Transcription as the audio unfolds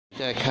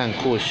在看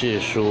故事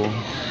书。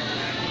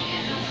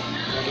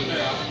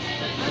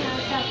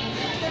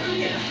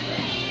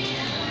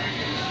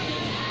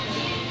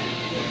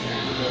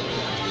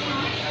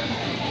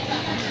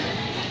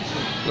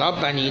老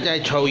板，你在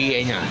抽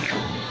烟啊？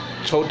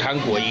抽糖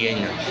果烟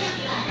啊？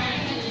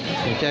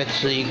你在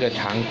吃一个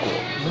糖果。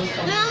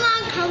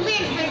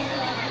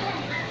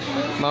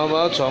毛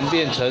毛虫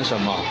变成什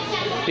么？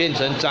变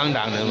成蟑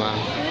螂了吗？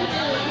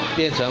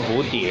变成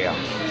蝴蝶啊？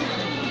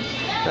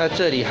那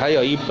这里还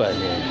有一本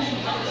呢。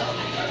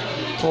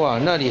哇，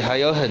那里还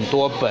有很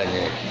多本呢。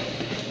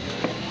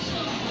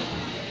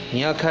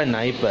你要看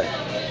哪一本？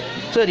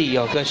这里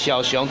有个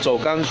小熊走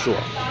钢索。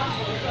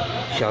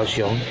小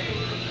熊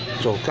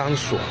走钢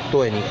索，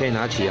对，你可以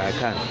拿起来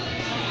看。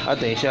啊，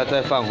等一下再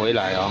放回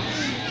来哦。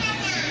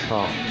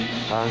哦，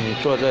好，你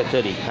坐在这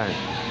里看。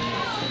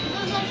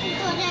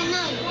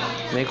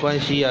没关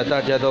系啊，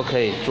大家都可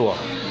以坐。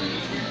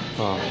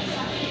哦，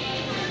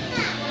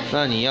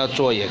那你要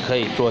坐也可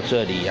以坐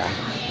这里呀。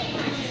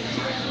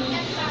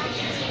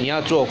你要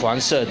坐黄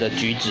色的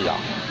橘子啊。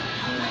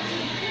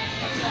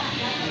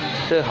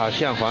这好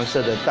像黄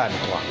色的蛋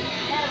黄。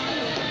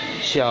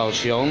小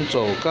熊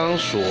走钢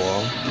索。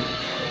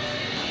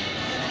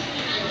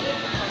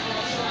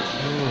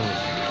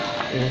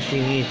杨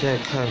信义在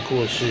看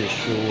故事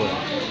书啊。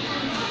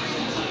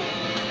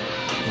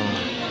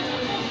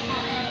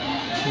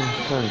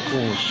看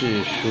故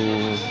事书。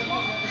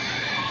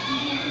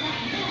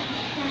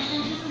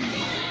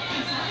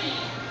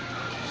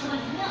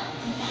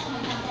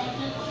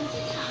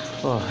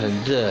哇，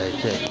很热哎，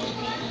这里。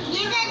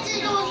粘在蜘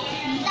蛛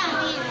上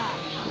面了。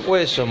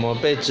为什么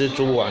被蜘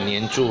蛛网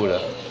粘住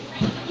了？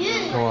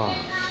哇，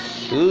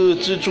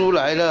蜘蛛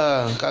来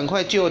了，赶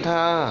快救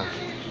它！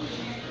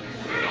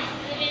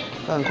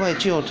赶快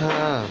救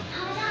它！